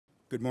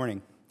Good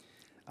morning.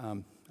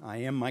 I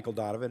am Michael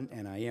Donovan,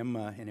 and I am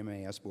an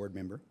MAS board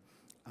member.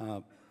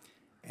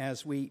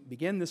 As we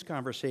begin this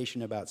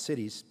conversation about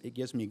cities, it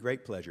gives me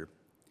great pleasure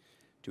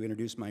to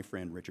introduce my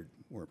friend, Richard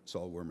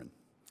Saul Wurman.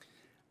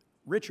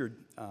 Richard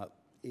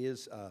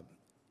is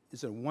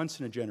a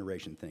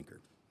once-in-a-generation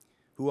thinker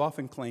who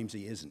often claims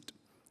he isn't.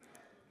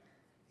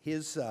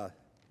 His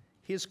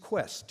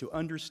quest to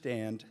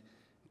understand,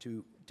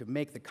 to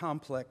make the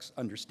complex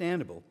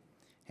understandable,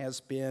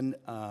 has been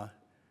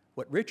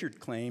what Richard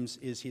claims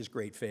is his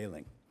great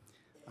failing.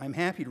 I'm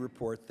happy to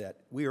report that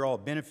we are all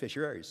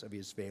beneficiaries of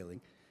his failing,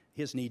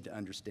 his need to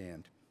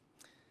understand.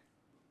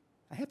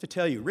 I have to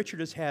tell you, Richard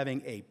is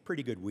having a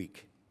pretty good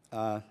week.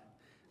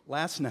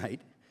 Last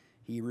night,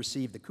 he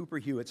received the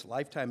Cooper-Hewitt's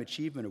Lifetime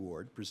Achievement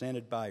Award,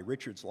 presented by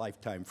Richard's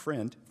lifetime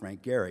friend,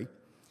 Frank Gehry.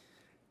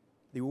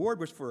 The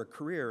award was for a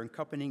career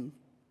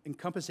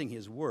encompassing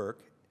his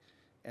work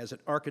as an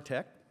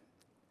architect.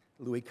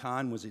 Louis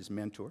Kahn was his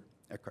mentor,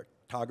 a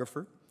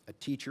cartographer, a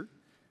teacher,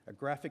 a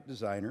graphic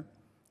designer,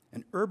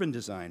 an urban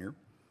designer,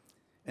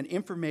 an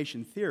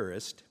information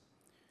theorist.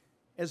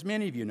 As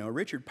many of you know,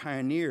 Richard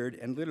pioneered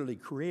and literally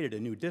created a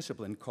new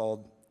discipline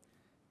called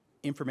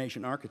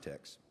information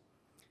architects.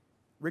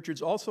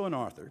 Richard's also an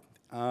author.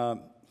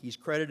 He's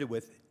credited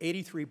with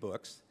 83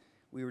 books.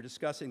 We were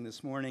discussing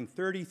this morning,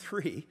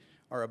 33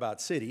 are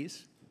about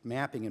cities,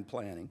 mapping and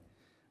planning,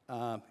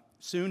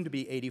 soon to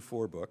be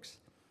 84 books.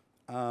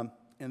 And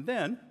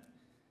then,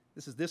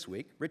 this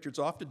week, Richard's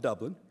off to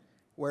Dublin,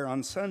 where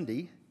on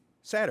Saturday,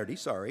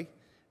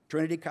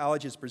 Trinity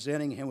College is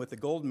presenting him with the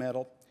gold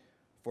medal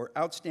for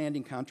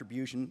outstanding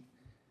contribution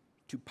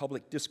to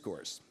public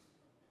discourse.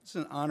 This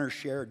is an honor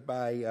shared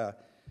by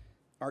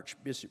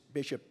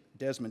Archbishop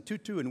Desmond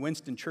Tutu and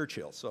Winston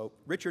Churchill, so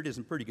Richard is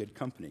in pretty good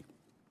company.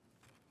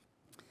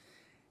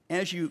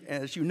 As you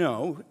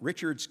know,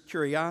 Richard's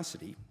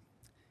curiosity,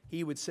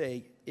 he would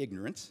say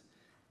ignorance,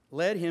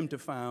 led him to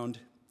found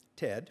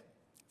TED,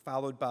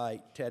 followed by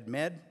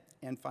TED-Med,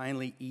 and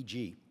finally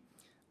EG.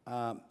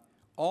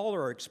 All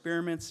are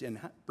experiments in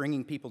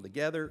bringing people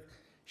together,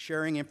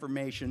 sharing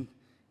information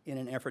in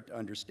an effort to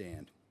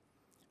understand.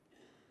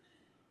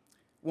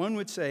 One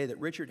would say that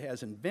Richard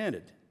has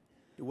invented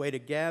the way to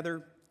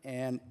gather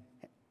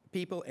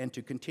people and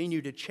to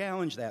continue to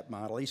challenge that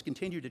model. He's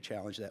continued to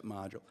challenge that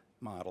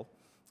model.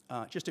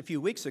 Just a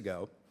few weeks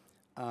ago,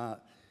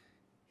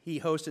 he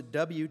hosted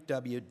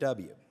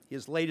WWW,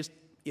 his latest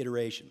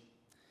iteration.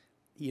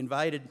 He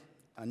invited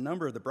a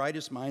number of the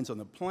brightest minds on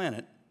the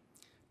planet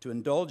to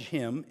indulge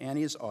him and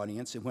his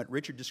audience in what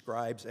Richard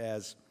describes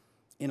as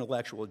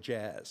intellectual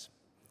jazz.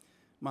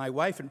 My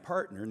wife and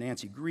partner,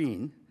 Nancy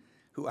Green,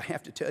 who I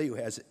have to tell you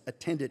has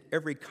attended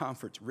every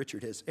conference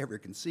Richard has ever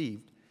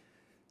conceived,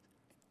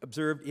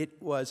 observed it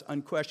was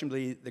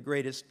unquestionably the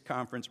greatest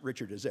conference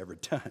Richard has ever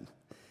done.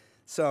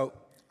 So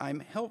I'm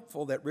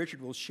hopeful that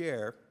Richard will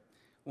share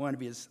one of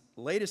his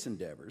latest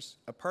endeavors,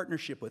 a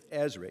partnership with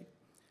Esri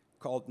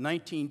called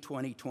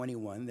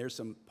 1920-21. There's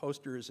some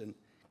posters and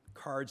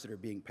cards that are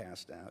being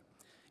passed out.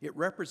 It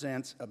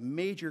represents a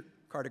major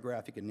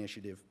cartographic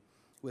initiative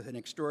with an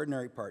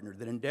extraordinary partner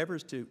that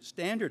endeavors to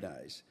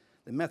standardize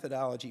the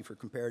methodology for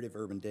comparative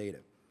urban data,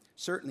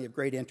 certainly of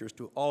great interest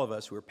to all of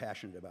us who are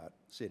passionate about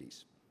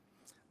cities.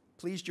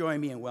 Please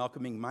join me in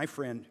welcoming my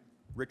friend,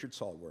 Richard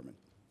Saul Wurman.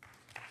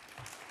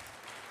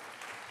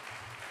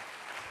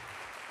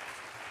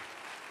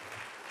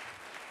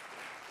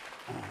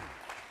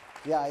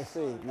 Yeah, I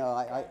see.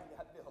 No,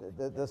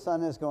 the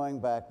sun is going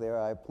back there.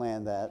 I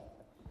planned that.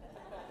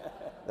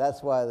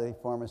 That's why the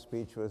former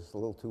speech was a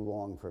little too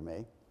long for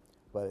me,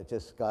 but it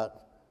just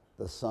got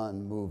the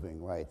sun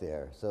moving right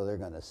there, so they're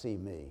going to see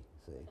me,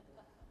 see.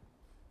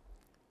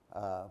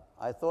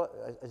 I thought,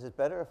 is it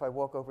better if I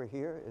walk over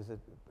here? Is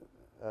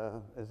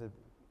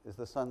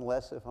the sun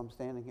less if I'm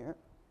standing here?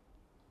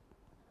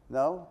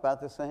 No?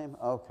 About the same?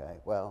 Okay,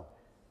 well.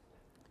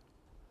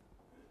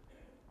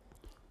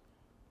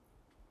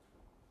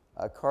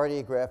 A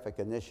cartographic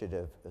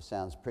initiative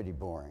sounds pretty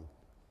boring,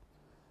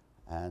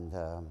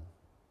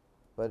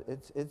 but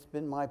it's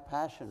been my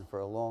passion for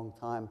a long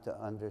time to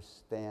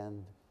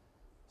understand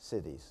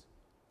cities.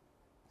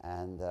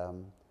 And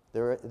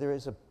there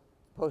is a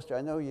poster.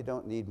 I know you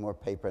don't need more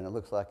paper, and it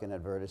looks like an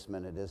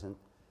advertisement. It isn't.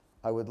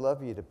 I would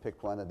love you to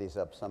pick one of these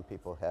up. Some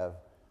people have.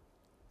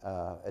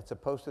 It's a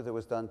poster that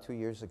was done 2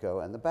 years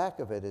ago, and the back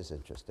of it is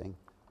interesting.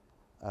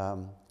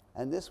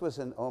 And this was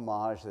an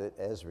homage that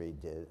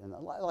Esri did, and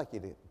I'd like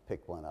you to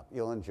pick one up.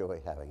 You'll enjoy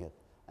having it.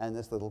 And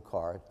this little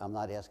card. I'm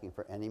not asking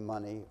for any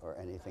money or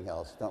anything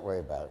else. Don't worry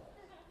about it.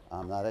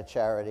 I'm not a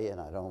charity,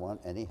 and I don't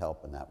want any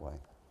help in that way.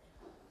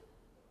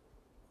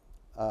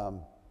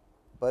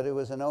 But it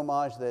was an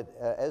homage that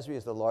Esri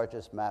is the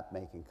largest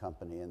map-making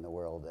company in the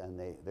world, and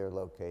they're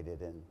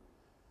located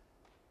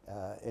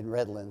in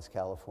Redlands,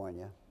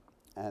 California.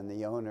 And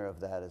the owner of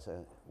that is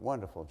a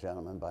wonderful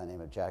gentleman by the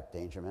name of Jack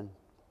Dangerman.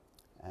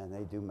 And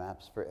they do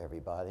maps for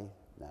everybody,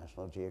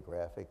 National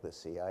Geographic, the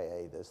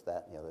CIA, this,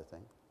 that, and the other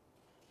thing.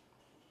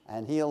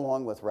 And he,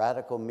 along with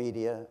Radical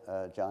Media,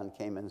 John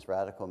Kamen's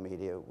Radical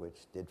Media,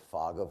 which did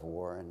Fog of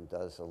War and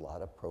does a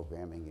lot of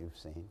programming you've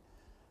seen,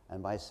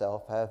 and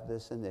myself have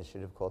this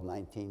initiative called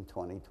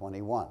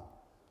 192021.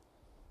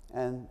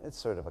 And it's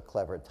sort of a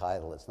clever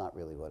title. It's not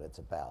really what it's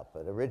about.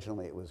 But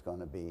originally it was going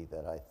to be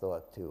that I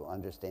thought to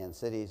understand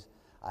cities,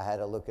 I had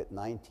to look at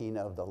 19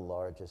 of the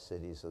largest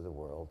cities of the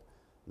world,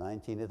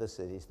 19 of the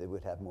cities that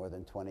would have more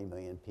than 20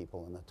 million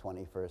people in the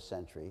 21st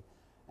century,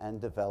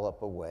 and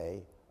develop a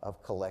way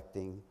of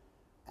collecting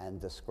and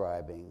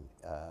describing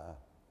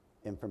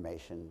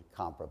information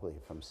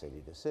comparably from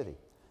city to city.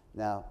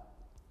 Now,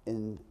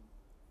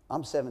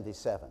 I'm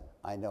 77.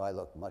 I know I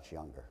look much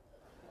younger.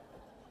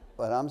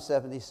 But I'm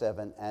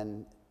 77,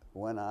 and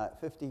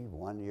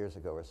 51 years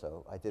ago or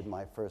so, I did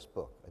my first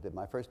book. I did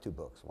my first 2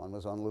 books. One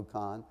was on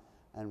Lucan,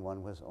 and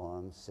one was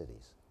on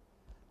cities.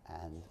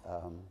 And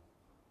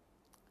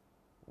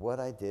what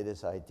I did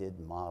is I did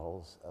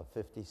models of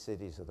 50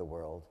 cities of the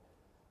world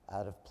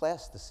out of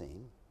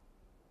plasticine,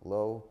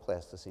 low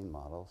plasticine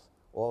models,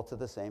 all to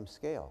the same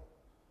scale.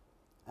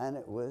 And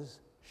it was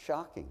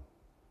shocking.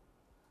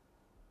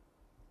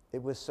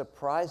 It was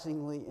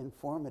surprisingly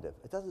informative.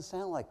 It doesn't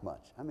sound like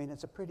much. I mean,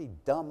 it's a pretty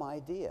dumb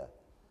idea.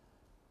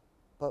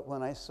 But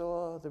when I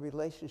saw the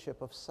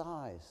relationship of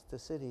size to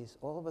cities,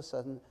 all of a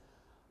sudden,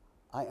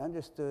 I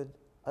understood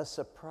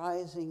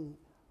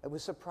it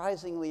was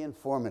surprisingly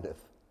informative.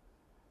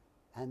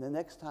 And the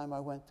next time I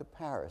went to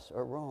Paris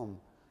or Rome,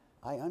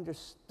 I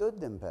understood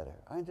them better.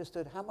 I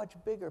understood how much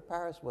bigger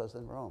Paris was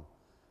than Rome,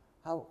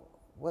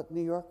 what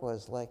New York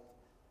was like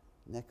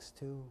next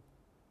to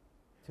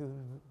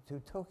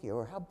Tokyo,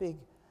 or how big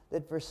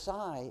that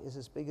Versailles is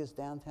as big as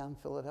downtown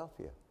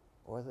Philadelphia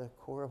or the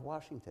core of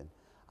Washington.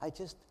 I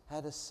just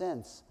had a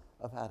sense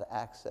of how to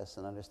access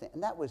and understand.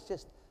 And that was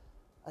just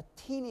a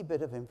teeny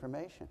bit of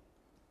information.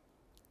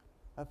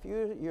 A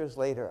few years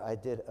later, I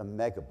did a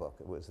mega book.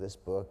 It was this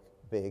book,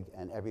 big,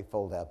 and every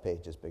fold-out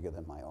page is bigger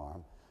than my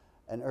arm.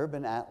 An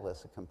urban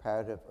atlas,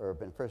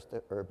 first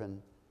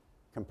urban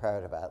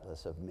comparative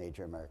atlas of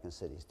major American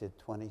cities. Did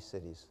 20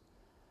 cities.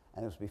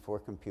 And it was before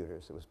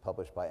computers. It was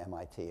published by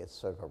MIT. It's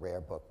sort of a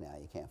rare book now.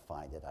 You can't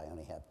find it. I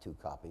only have 2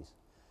 copies.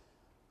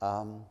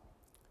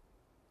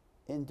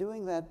 In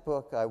doing that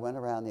book, I went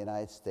around the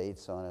United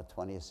States on a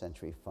 20th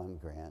Century Fund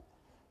grant,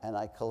 and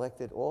I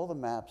collected all the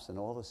maps and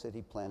all the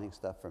city planning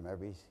stuff from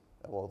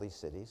all these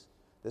cities.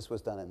 This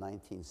was done in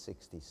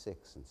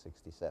 1966 and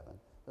 67.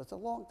 That's a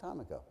long time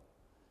ago.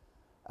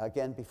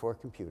 Again, before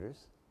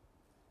computers.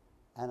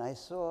 And I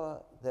saw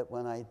that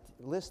when I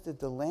listed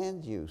the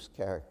land use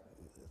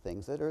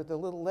things that are the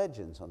little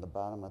legends on the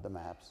bottom of the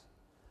maps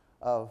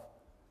of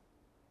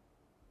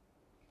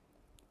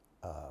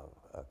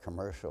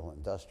commercial,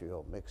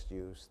 industrial, mixed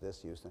use,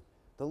 this use.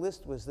 The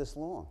list was this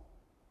long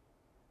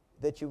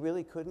that you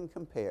really couldn't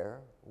compare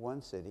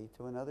one city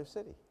to another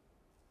city.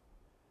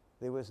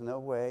 There was no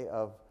way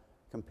of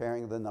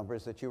comparing the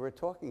numbers that you were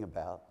talking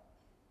about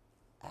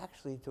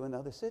actually to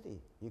another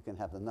city. You can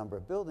have the number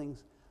of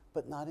buildings,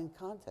 but not in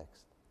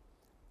context.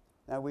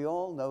 Now, we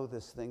all know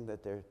this thing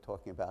that they're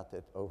talking about,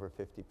 that over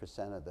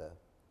 50% of the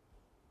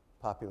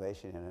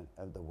population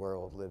of the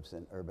world lives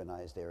in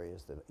urbanized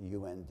areas. The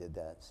UN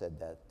said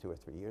that 2 or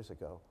 3 years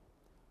ago.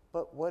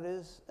 But what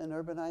is an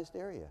urbanized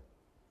area?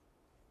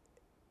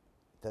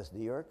 Does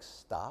New York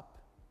stop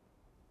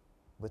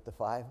with the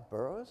 5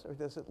 boroughs, or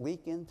does it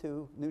leak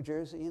into New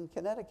Jersey and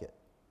Connecticut?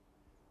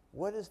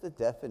 What is the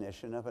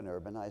definition of an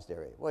urbanized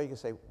area? Well, you can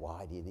say,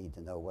 why do you need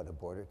to know what a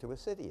border to a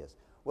city is?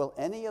 Well,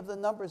 any of the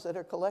numbers that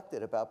are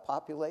collected about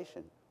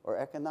population or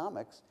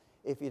economics,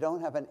 if you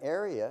don't have an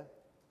area,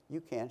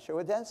 you can't show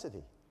a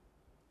density.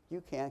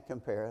 You can't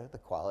compare the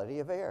quality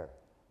of air,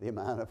 the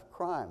amount of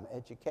crime,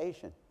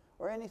 education,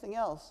 or anything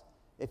else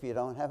if you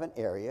don't have an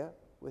area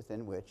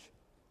within which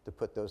to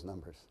put those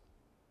numbers.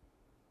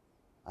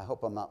 I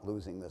hope I'm not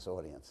losing this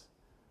audience,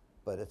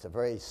 but it's a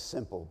very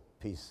simple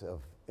piece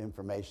of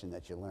information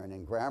that you learn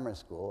in grammar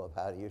school of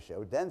how do you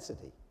show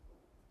density.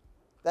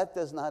 That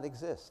does not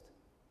exist.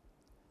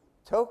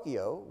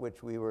 Tokyo,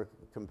 which we were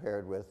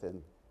compared with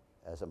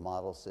as a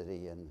model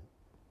city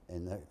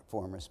in the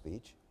former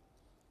speech,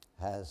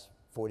 has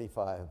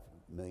 45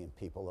 million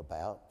people,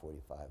 about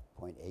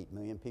 45.8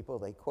 million people,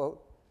 they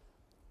quote.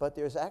 But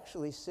there's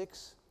actually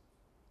 6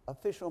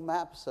 official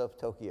maps of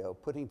Tokyo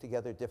putting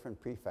together different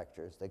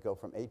prefectures that go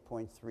from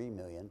 8.3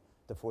 million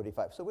to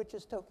 45. So which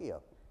is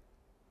Tokyo?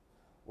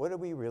 What are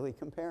we really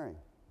comparing?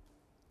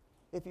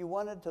 If you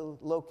wanted to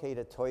locate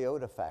a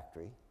Toyota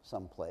factory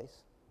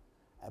someplace,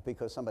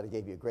 because somebody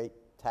gave you great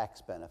tax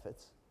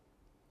benefits,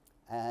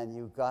 and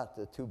you got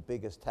the 2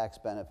 biggest tax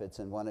benefits,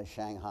 and one is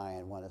Shanghai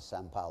and one is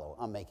Sao Paulo.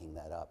 I'm making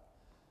that up.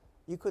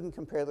 You couldn't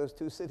compare those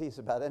 2 cities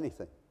about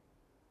anything,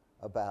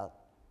 about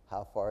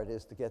how far it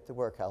is to get to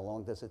work, how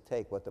long does it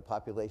take, what the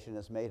population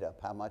is made up,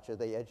 how much are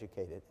they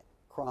educated,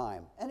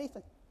 crime,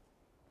 anything.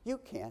 You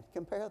can't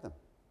compare them.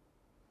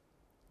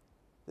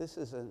 This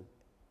is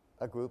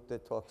a group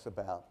that talks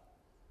about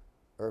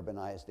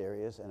urbanized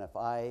areas, and if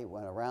I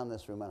went around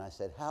this room and I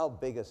said, how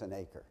big is an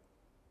acre?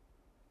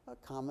 A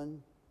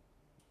common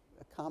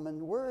a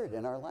common word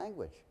in our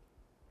language.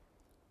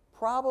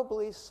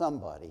 Probably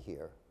somebody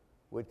here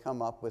would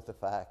come up with the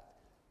fact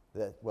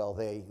that, well,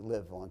 they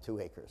live on 2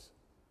 acres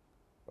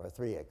or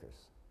 3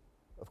 acres.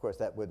 Of course,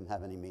 that wouldn't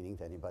have any meaning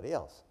to anybody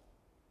else.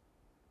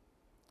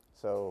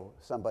 So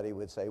somebody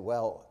would say,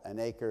 well, an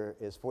acre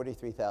is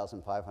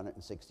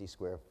 43,560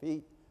 square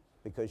feet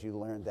because you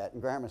learned that in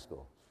grammar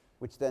school,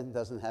 which then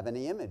doesn't have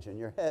any image in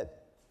your head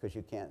because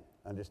you can't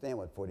understand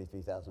what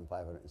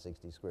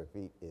 43,560 square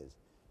feet is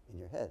in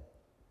your head.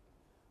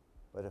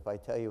 But if I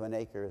tell you an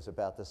acre is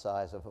about the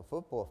size of a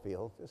football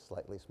field, just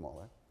slightly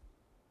smaller,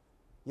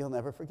 you'll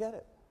never forget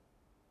it.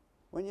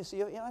 When you see,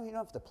 you don't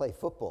have to play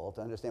football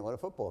to understand what a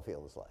football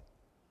field is like.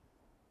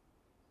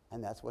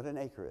 And that's what an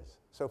acre is.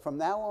 So from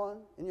now on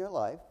in your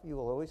life, you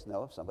will always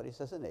know if somebody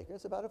says an acre,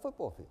 it's about a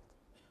football field.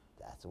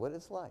 That's what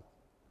it's like.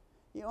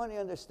 You only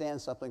understand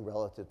something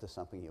relative to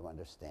something you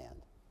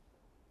understand.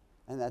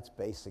 And that's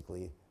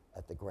basically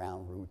at the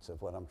ground roots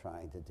of what I'm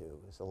trying to do,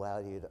 is allow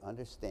you to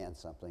understand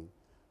something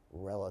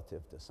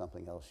relative to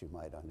something else you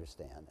might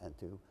understand, and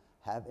to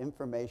have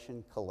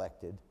information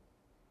collected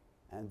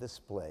and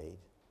displayed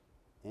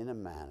in a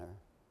manner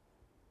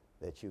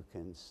that you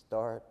can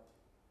start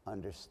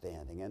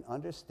understanding. And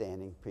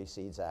understanding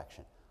precedes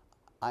action.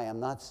 I am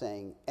not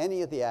saying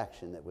any of the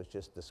action that was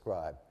just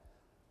described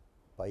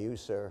by you,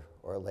 sir,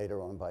 or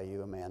later on by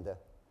you, Amanda,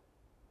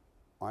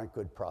 aren't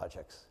good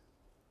projects.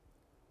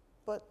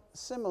 But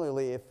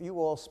similarly, if you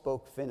all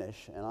spoke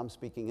Finnish and I'm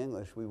speaking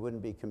English, we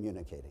wouldn't be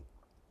communicating.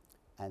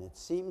 And it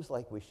seems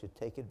like we should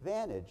take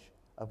advantage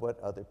of what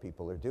other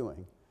people are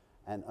doing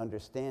and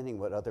understanding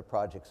what other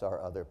projects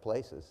are other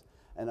places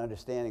and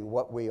understanding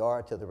what we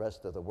are to the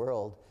rest of the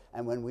world.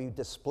 And when we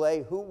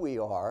display who we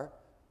are,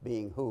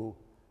 being who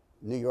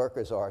New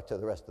Yorkers are to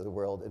the rest of the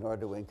world, in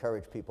order to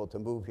encourage people to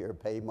move here,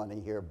 pay money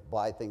here,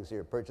 buy things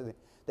here, purchase it,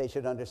 they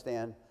should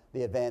understand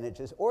the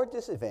advantages or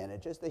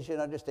disadvantages. They should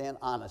understand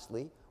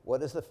honestly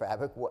what is the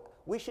fabric.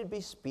 We should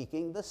be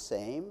speaking the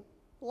same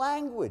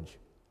language.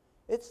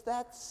 It's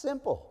that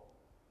simple.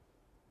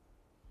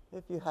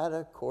 If you had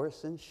a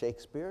course in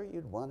Shakespeare,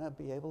 you'd want to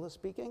be able to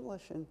speak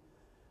English,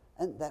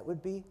 and that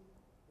would be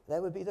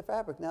the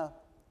fabric. Now,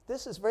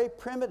 this is very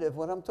primitive,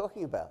 what I'm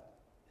talking about.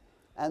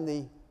 And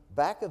the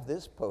back of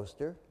this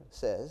poster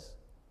says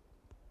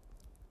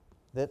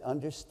that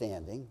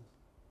understanding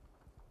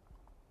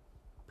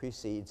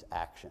precedes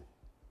action.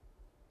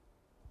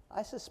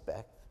 I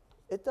suspect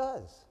it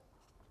does.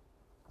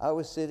 I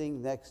was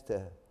sitting next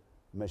to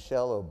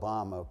Michelle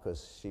Obama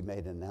because she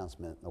made an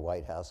announcement in the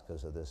White House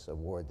because of this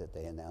award that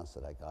they announced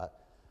that I got.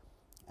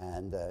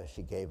 And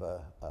she gave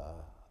a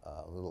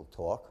little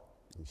talk,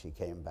 and she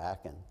came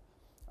back, and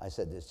I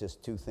said, there's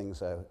just 2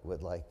 things I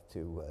would like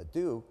to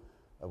do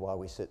while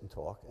we sit and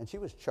talk. And she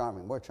was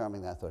charming, more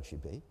charming than I thought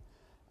she'd be.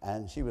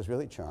 And she was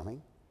really charming.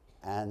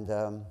 And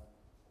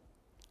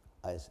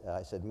I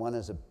said, one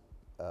is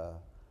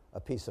a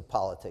piece of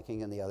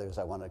politicking, and the other is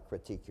I want to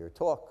critique your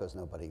talk, because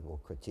nobody will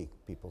critique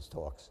people's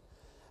talks.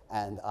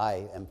 And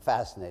I am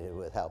fascinated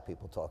with how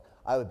people talk.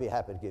 I would be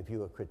happy to give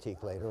you a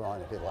critique later on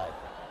if you'd like.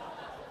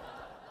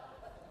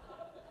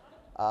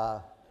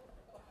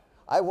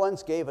 I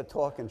once gave a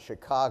talk in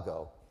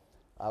Chicago.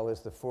 I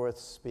was the 4th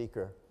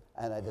speaker,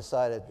 and I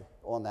decided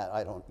on that,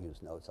 I don't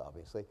use notes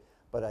obviously,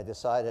 but I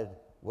decided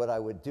what I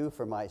would do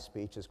for my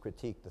speech is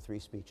critique the 3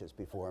 speeches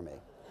before me.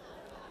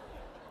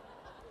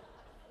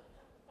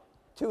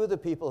 2 of the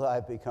people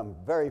I've become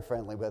very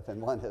friendly with, and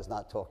 1 has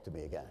not talked to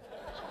me again.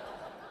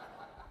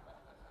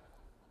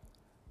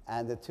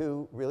 And the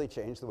 2 really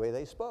changed the way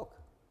they spoke.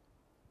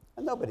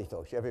 And nobody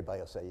told you. Everybody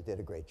will say, you did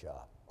a great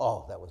job.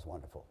 Oh, that was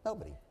wonderful.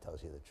 Nobody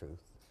tells you the truth.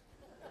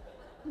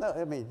 No,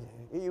 I mean,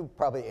 you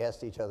probably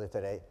asked each other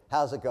today,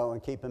 how's it going,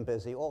 keeping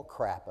busy? All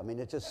crap. I mean,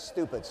 it's just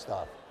stupid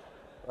stuff,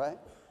 right?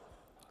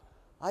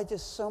 I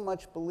just so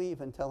much believe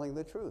in telling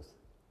the truth.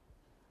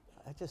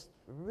 I just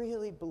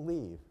really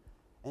believe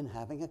in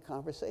having a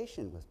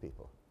conversation with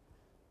people.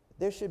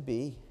 There should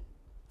be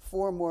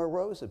 4 more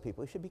rows of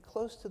people. You should be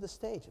close to the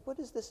stage. What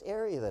is this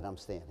area that I'm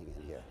standing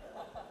in here?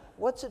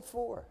 What's it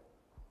for?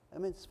 I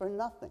mean, it's for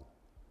nothing.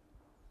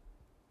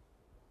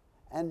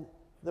 And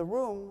the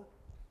room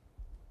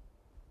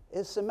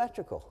is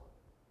symmetrical.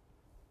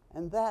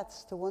 And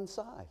that's to one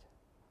side.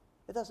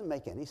 It doesn't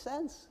make any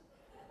sense.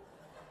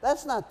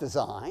 That's not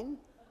design.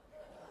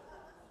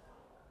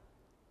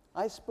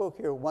 I spoke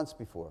here once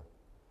before,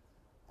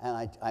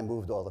 and I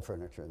moved all the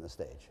furniture in the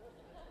stage.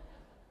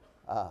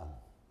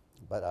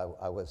 But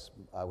I was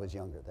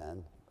younger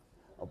then,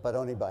 but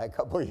only by a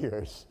couple of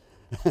years.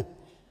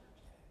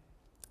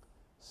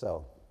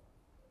 So,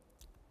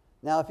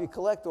 now if you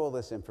collect all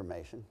this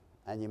information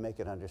and you make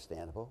it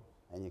understandable,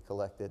 and you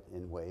collect it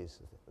in ways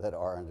that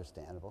are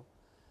understandable,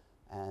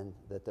 and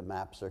that the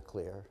maps are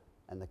clear,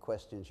 and the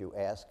questions you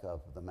ask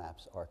of the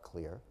maps are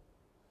clear,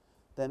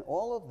 then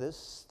all of this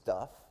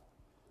stuff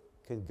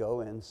can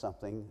go in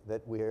something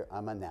that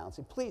I'm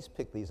announcing. Please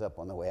pick these up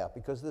on the way out,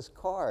 because this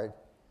card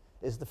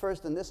is the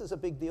first, and this is a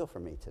big deal for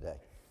me today.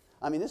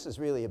 I mean, this is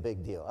really a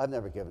big deal. I've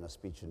never given a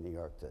speech in New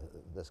York to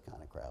this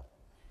kind of crowd.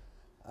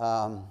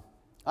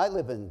 I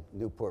live in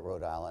Newport,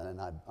 Rhode Island, and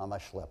I'm a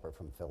schlepper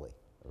from Philly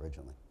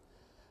originally.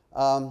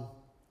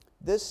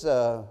 This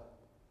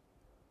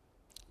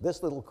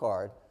little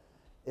card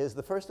is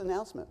the first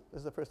announcement. This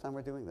is the first time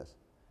we're doing this.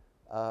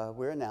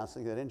 We're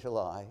announcing that in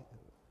July,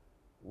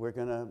 we're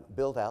going to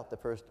build out the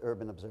first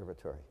urban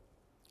observatory.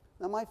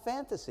 Now, my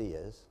fantasy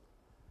is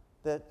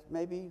that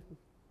maybe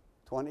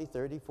 20,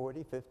 30,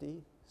 40,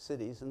 50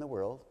 cities in the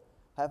world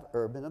have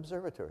urban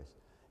observatories.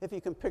 If you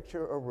can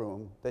picture a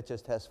room that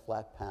just has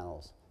flat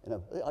panels,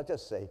 I'll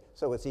just say,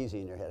 so it's easy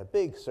in your head, a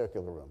big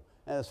circular room,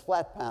 and there's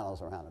flat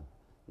panels around a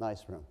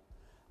nice room.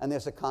 And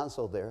there's a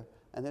console there,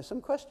 and there's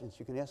some questions.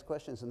 You can ask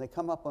questions, and they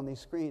come up on these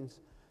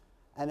screens,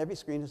 and every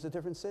screen is a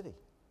different city.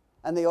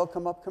 And they all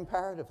come up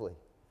comparatively.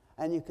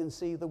 And you can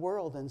see the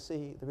world and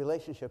see the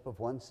relationship of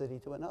one city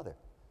to another.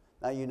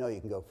 Now, you know you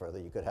can go further.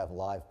 You could have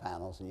live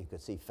panels, and you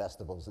could see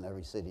festivals in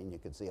every city, and you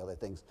could see other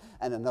things.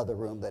 And another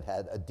room that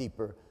had a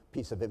deeper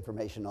piece of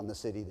information on the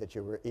city that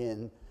you were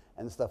in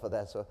and stuff of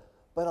that sort.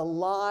 But a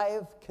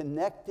live,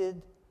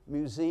 connected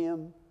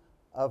museum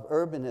of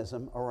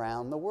urbanism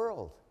around the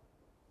world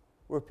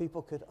where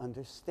people could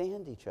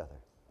understand each other,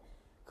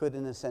 could,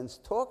 in a sense,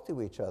 talk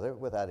to each other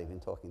without even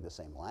talking the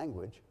same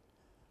language,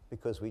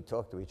 because we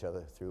talk to each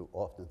other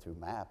often through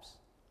maps.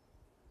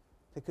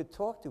 They could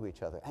talk to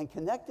each other. And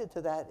connected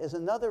to that is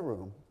another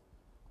room,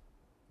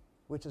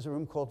 which is a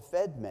room called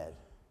FedMed,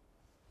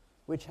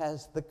 which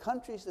has the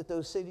countries that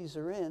those cities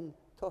are in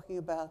talking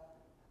about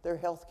their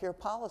healthcare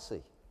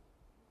policy.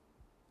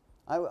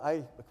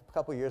 A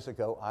couple years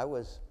ago, I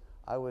was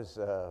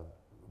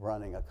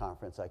running a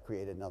conference. I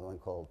created another one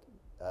called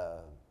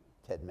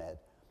TEDMed.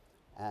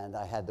 And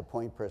I had the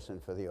point person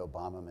for the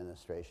Obama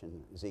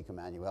administration, Zeke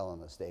Emanuel,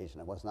 on the stage,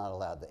 and I was not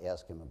allowed to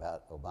ask him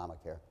about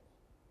Obamacare.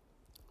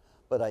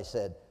 But I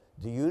said,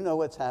 do you know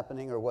what's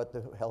happening or what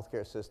the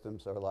healthcare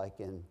systems are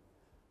like in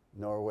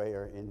Norway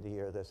or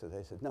India or this or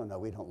they said, no,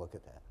 we don't look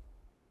at that.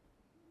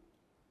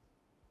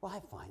 Well,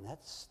 I find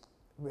that's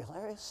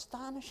really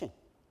astonishing.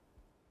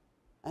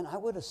 And I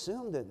would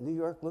assume that New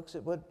York looks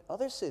at what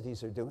other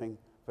cities are doing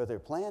for their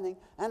planning,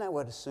 and I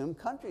would assume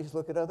countries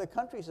look at other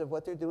countries of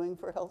what they're doing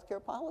for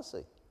healthcare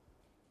policy.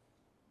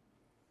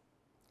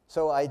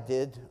 So I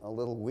did a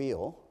little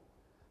wheel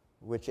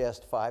which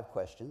asked 5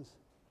 questions.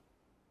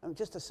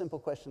 Just a simple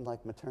question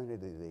like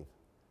maternity leave.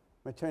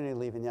 Maternity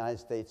leave in the United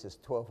States is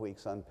 12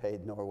 weeks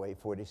unpaid, Norway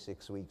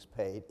 46 weeks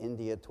paid,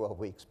 India 12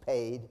 weeks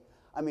paid.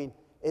 I mean,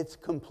 it's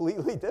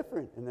completely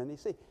different in any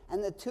city.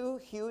 And the 2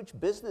 huge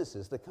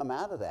businesses that come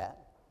out of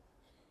that,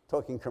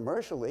 talking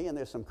commercially, and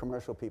there's some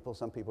commercial people,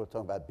 some people are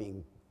talking about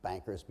being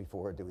bankers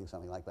before doing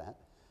something like that.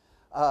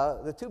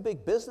 The 2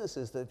 big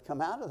businesses that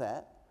come out of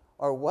that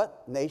are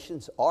what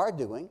nations are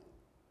doing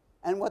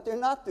and what they're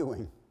not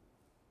doing.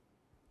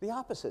 The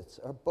opposites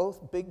are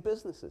both big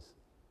businesses.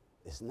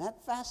 Isn't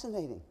that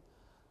fascinating?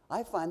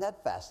 I find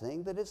that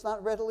fascinating that it's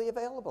not readily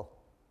available.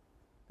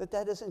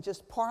 That isn't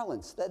just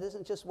parlance. That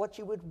isn't just what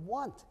you would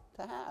want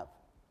to have.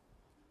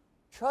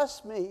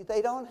 Trust me,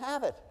 they don't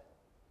have it.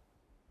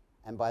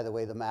 And by the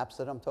way, the maps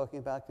that I'm talking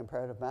about,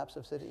 comparative maps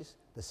of cities,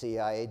 the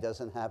CIA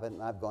doesn't have it,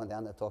 and I've gone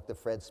down to talk to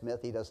Fred Smith.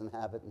 He doesn't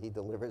have it, and he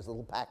delivers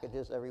little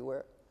packages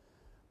everywhere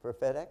for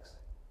FedEx.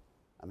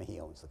 I mean,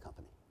 he owns the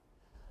company.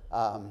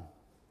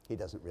 He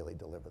doesn't really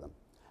deliver them.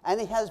 And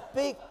he has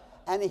big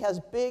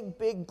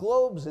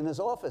globes in his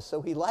office,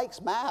 so he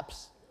likes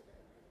maps.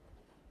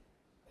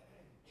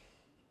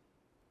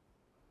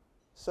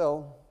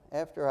 So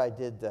after I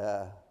did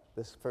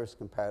this first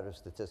comparative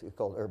statistic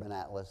called Urban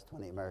Atlas,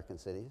 20 American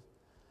cities,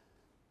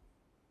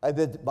 I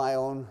did my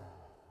own.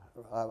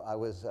 I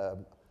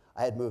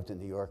had moved to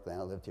New York then.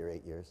 I lived here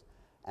 8 years.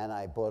 And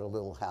I bought a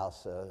little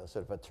house, sort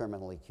of a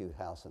terminally cute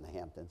house in the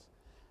Hamptons.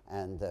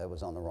 And it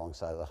was on the wrong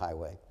side of the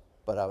highway.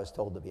 But I was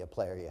told to be a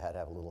player, you had to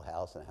have a little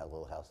house, and I had a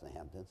little house in the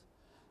Hamptons.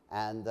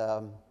 And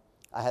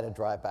I had to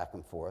drive back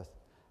and forth.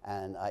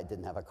 And I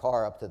didn't have a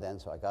car up to then,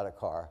 so I got a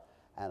car.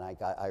 And I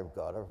got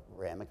a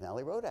Rand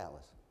McNally Road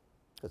Atlas,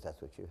 because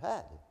that's what you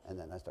had. And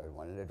then I started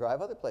wanting to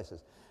drive other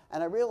places.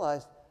 And I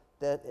realized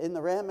that in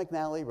the Rand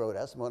McNally Road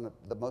Atlas, one of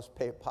the most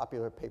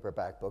popular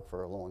paperback book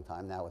for a long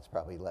time, now it's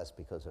probably less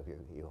because of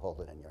you hold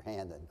it in your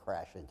hand and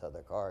crash into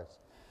other cars.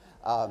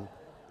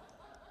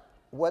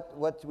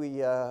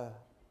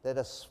 That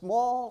a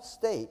small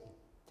state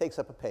takes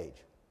up a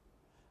page,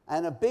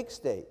 and a big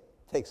state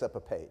takes up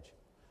a page.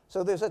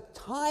 So there's a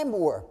time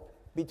warp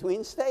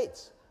between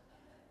states.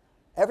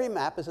 Every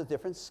map is a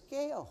different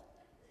scale.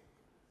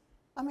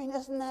 I mean,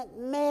 isn't that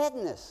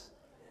madness?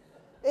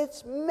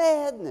 It's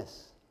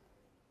madness.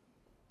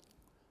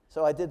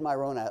 So I did my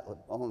own.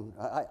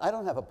 I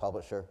don't have a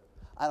publisher.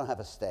 I don't have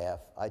a staff.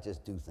 I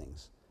just do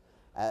things.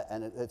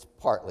 And it's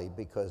partly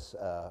because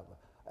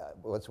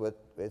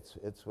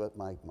it's what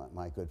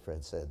my good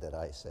friend said that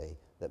I say,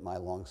 that my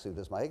long suit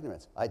is my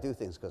ignorance. I do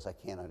things because I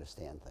can't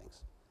understand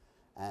things.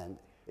 And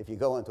if you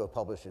go into a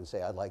publisher and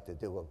say, I'd like to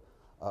do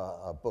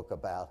a book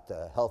about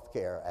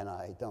healthcare and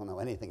I don't know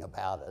anything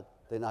about it,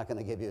 they're not going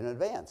to give you an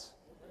advance.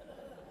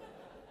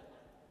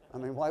 I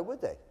mean, why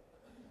would they?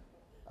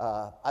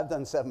 I've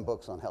done 7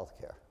 books on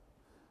healthcare.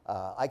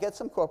 I get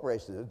some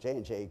corporations.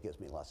 J&J gives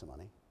me lots of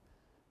money.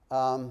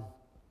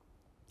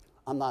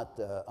 I'm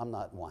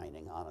not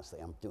whining, honestly.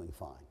 I'm doing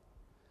fine.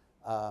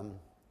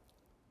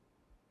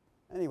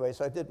 Anyway,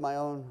 so I did my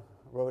own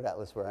road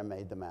atlas where I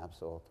made the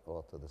maps all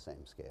to the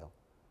same scale.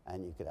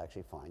 And you could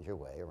actually find your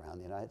way around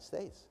the United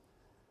States.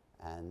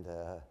 And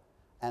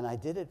I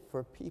did it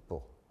for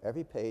people.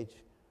 Every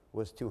page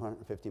was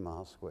 250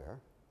 miles square.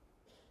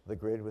 The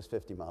grid was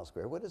 50 miles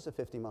square. What is a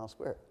 50 mile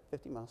square?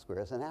 50 miles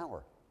square is an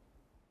hour.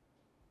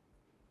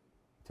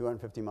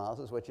 250 miles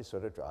is what you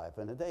sort of drive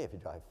in a day if you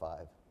drive 5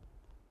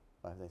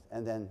 days.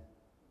 And then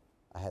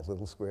I had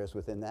little squares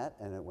within that,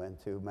 and it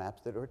went to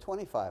maps that were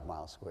 25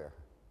 miles square,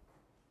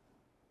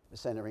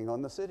 centering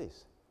on the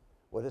cities.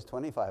 What is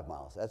 25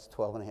 miles? That's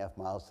 12 and a half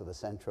miles to the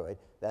centroid.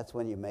 That's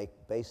when you make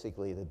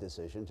basically the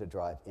decision to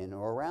drive in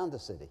or around a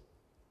city.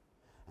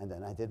 And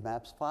then I did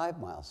maps 5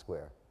 miles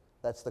square.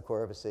 That's the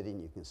core of a city,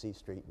 and you can see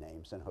street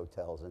names and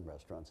hotels and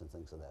restaurants and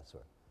things of that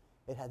sort.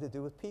 It had to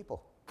do with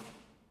people.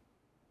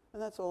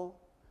 And that's all.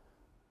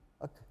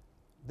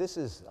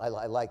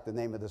 I like the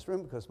name of this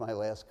room because my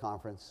last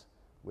conference,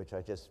 which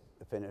I just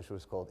finished,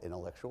 was called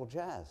Intellectual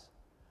Jazz.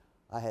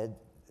 I had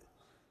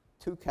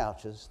 2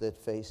 couches that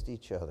faced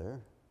each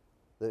other.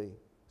 The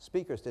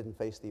speakers didn't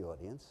face the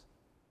audience.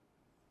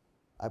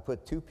 I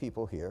put 2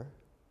 people here.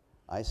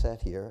 I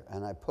sat here,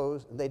 and I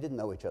posed. They didn't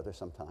know each other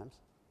sometimes.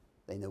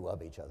 They knew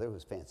of each other. It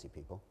was fancy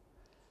people.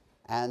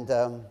 And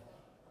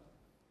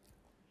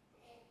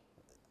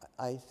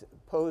I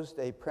posed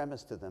a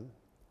premise to them,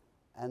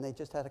 and they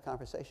just had a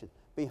conversation.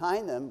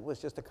 Behind them was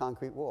just a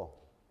concrete wall.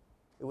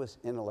 It was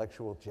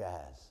intellectual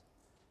jazz.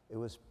 It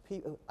was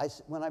people.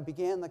 When I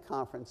began the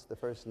conference the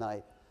first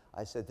night,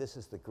 I said, this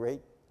is the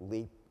great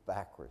leap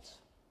backwards.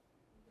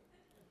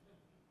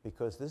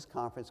 Because this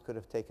conference could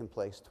have taken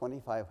place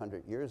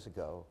 2,500 years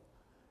ago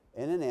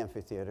in an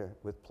amphitheater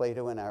with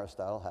Plato and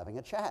Aristotle having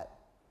a chat.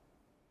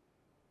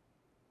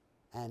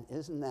 And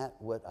isn't that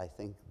what I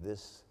think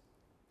this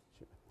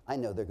should? I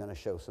know they're going to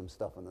show some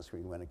stuff on the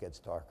screen when it gets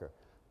darker,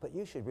 but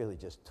you should really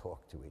just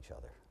talk to each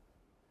other.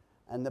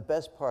 And the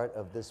best part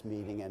of this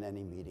meeting and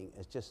any meeting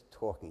is just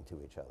talking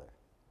to each other.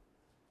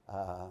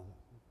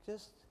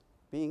 Just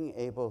being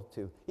able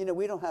to,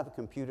 we don't have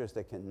computers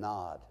that can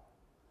nod,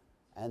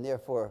 and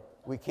therefore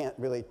we can't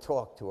really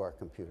talk to our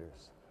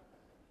computers.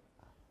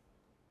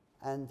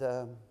 And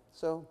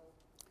so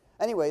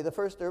anyway, the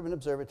first urban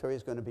observatory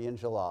is going to be in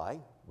July.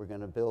 We're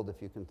going to build,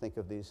 if you can think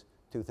of these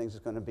 2 things,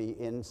 it's going to be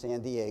in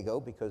San Diego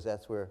because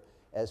that's where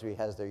Esri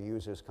has their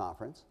users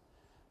conference.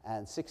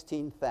 And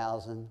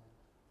 16,000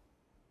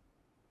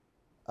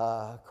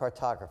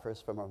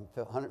 cartographers from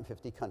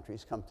 150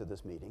 countries come to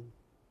this meeting.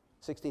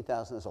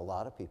 16,000 is a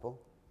lot of people.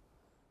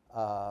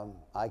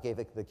 I gave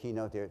the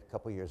keynote there a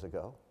couple years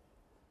ago.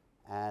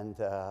 And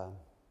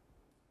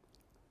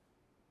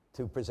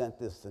to present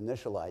this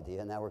initial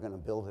idea, now we're going to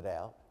build it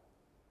out.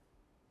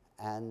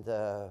 And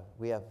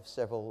we have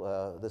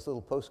several, this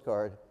little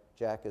postcard,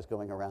 Jack is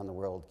going around the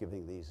world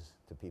giving these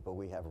to people.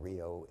 We have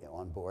Rio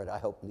on board. I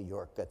hope New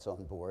York gets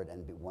on board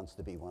and wants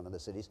to be one of the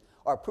cities.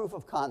 Our proof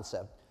of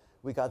concept,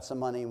 we got some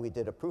money and we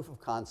did a proof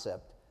of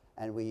concept,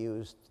 and we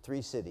used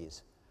 3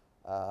 cities.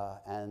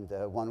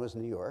 One was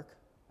New York,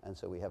 and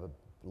so we have a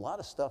lot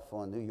of stuff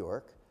on New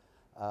York.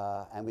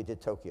 And we did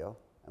Tokyo,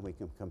 and we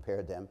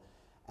compared them.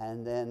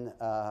 And then,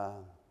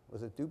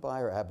 was it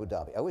Dubai or Abu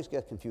Dhabi? I always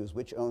get confused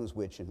which owns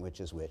which and which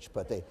is which.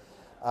 But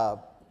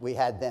we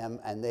had them,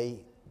 and they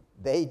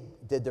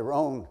did their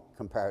own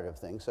comparative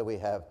thing. So we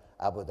have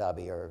Abu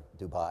Dhabi or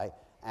Dubai,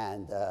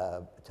 and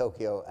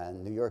Tokyo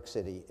and New York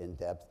City in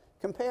depth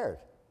compared.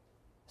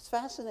 It's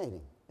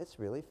fascinating. It's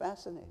really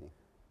fascinating.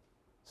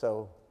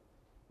 So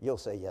you'll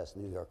say, yes,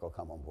 New York will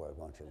come on board,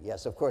 won't you?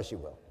 Yes, of course you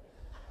will.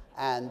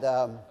 And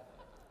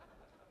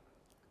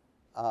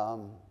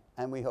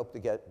we hope to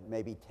get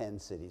maybe 10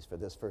 cities for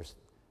this first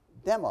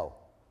demo.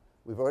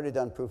 We've already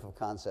done proof of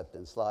concept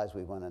in slides.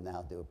 We want to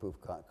now do a proof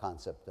of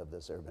concept of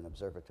this urban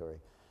observatory.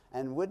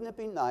 And wouldn't it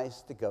be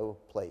nice to go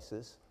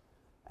places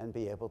and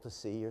be able to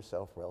see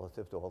yourself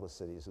relative to all the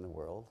cities in the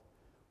world,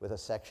 with a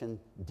section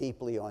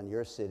deeply on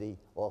your city,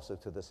 also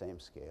to the same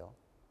scale?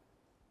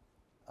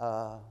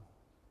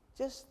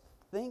 Just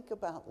think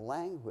about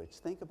language.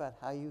 Think about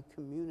how you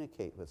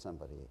communicate with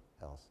somebody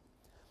else.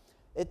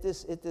 At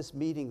this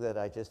meeting that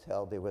I just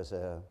held,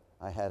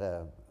 I had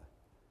a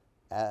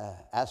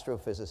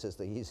astrophysicist.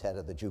 He's head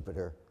of the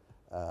Jupiter,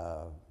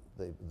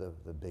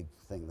 the big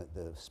thing,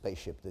 the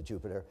spaceship, the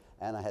Jupiter,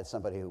 and I had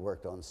somebody who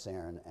worked on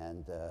CERN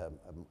and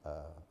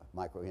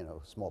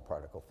small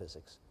particle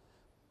physics.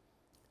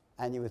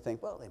 And you would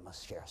think, well, they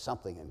must share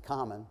something in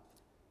common.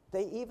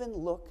 They even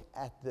look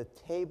at the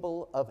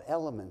table of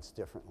elements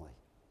differently.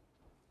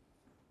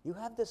 You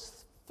have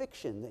this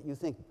fiction that you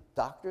think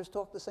doctors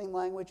talk the same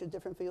language in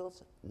different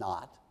fields.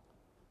 Not.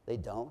 They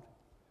don't.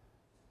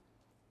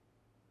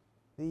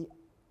 The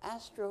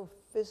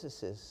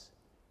astrophysicist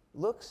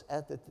looks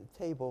at the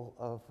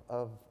table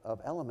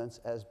of elements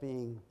as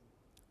being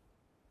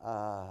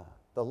the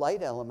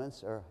light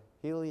elements are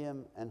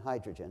helium and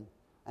hydrogen,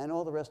 and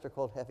all the rest are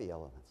called heavy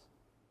elements.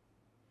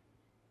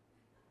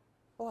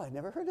 Oh, I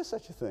never heard of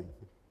such a thing.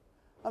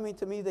 I mean,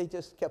 to me, they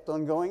just kept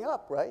on going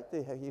up, right?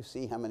 You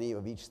see how many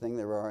of each thing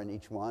there are in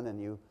each one,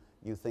 and you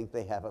think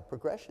they have a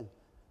progression.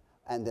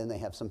 And then they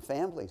have some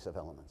families of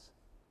elements.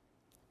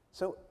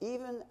 So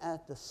even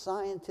at the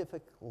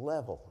scientific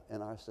level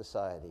in our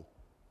society,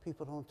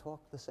 people don't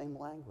talk the same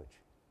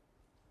language.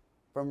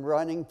 From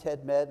running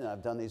TED-Med, and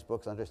I've done these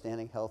books,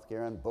 Understanding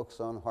Healthcare, and books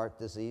on heart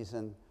disease,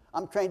 and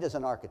I'm trained as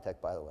an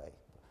architect, by the way,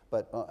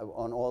 but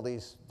on all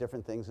these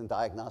different things, and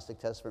diagnostic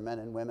tests for men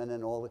and women,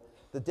 and all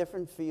the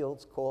different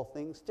fields call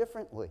things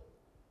differently.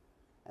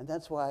 And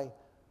that's why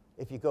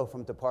if you go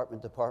from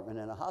department to department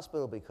in a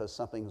hospital because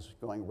something's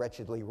going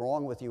wretchedly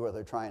wrong with you or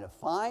they're trying to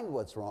find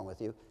what's wrong with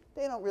you,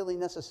 they don't really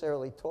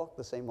necessarily talk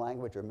the same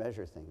language or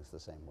measure things the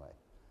same way.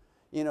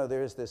 You know,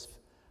 there's this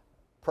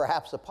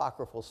perhaps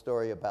apocryphal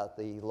story about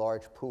the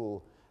large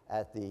pool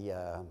at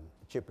the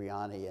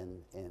Cipriani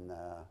in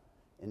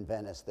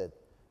Venice that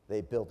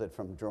they built it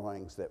from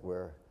drawings that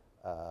were,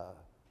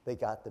 they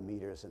got the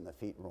meters and the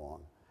feet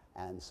wrong.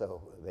 And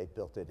so they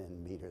built it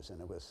in meters, and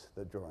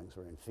the drawings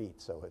were in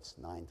feet, so it's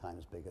 9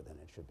 times bigger than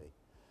it should be.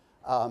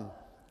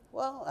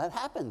 Well, that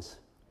happens.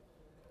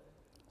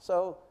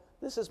 So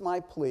this is my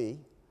plea.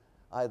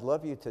 I'd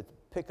love you to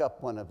pick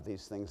up one of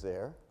these things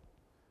there.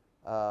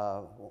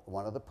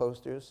 One of the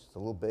posters, it's a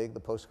little big, the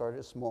postcard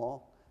is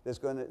small. There's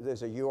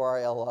a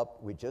URL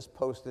up, we just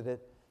posted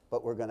it,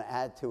 but we're gonna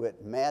add to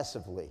it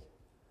massively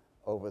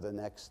over the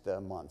next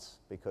months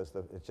because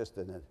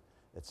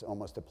it's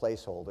almost a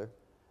placeholder.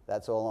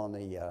 That's all on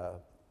the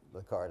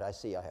card. I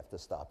see I have to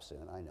stop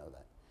soon, I know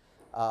that.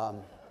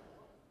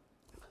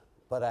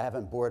 But I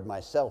haven't bored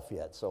myself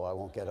yet, so I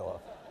won't get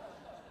off.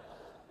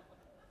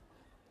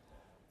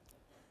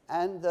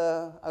 And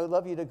I would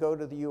love you to go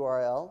to the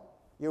URL.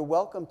 You're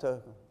welcome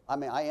to, I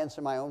mean, I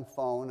answer my own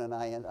phone, and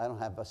I don't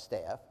have a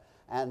staff.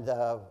 And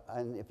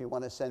if you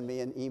want to send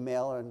me an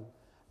email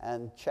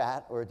and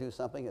chat or do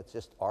something, it's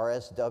just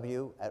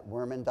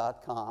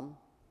rsw@wurman.com.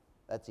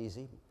 That's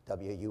easy,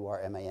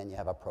 W-U-R-M-A-N. You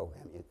have a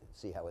program, you can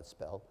see how it's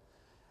spelled.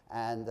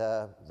 And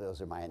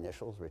those are my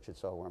initials, Richard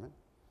Saul Wurman.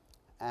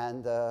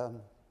 And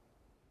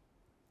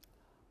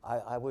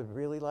I would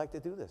really like to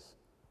do this.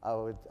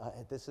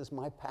 This is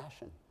my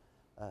passion,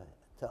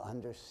 to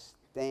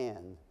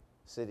understand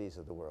cities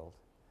of the world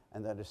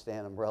and to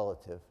understand them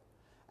relative.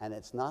 And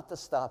it's not to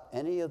stop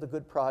any of the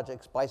good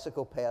projects,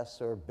 bicycle paths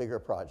or bigger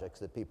projects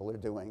that people are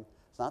doing.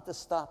 It's not to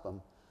stop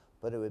them,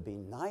 but it would be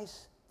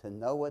nice to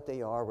know what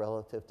they are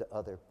relative to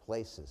other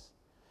places.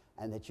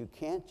 And that you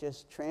can't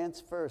just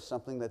transfer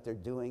something that they're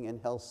doing in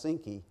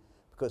Helsinki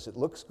because it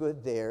looks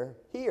good there,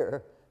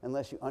 here,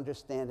 unless you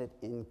understand it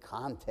in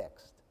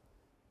context.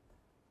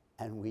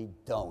 And we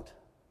don't.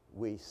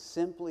 We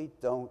simply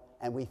don't,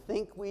 and we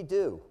think we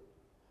do.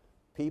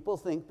 People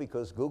think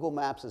because Google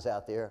Maps is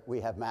out there,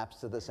 we have maps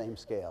to the same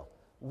scale.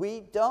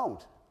 We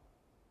don't.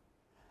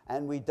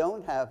 And we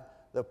don't have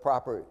the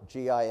proper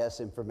GIS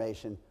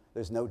information.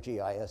 There's no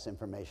GIS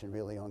information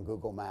really on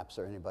Google Maps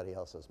or anybody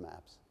else's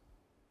maps.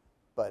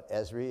 But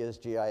Esri is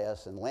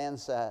GIS and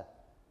Landsat.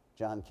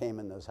 John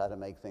Kamen knows how to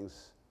make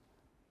things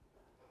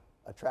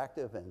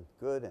attractive and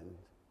good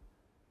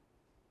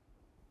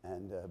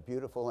and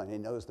beautiful, and he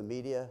knows the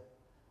media,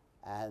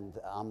 and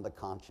I'm the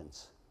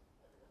conscience.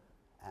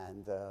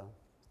 And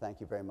thank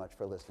you very much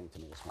for listening to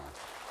me this morning.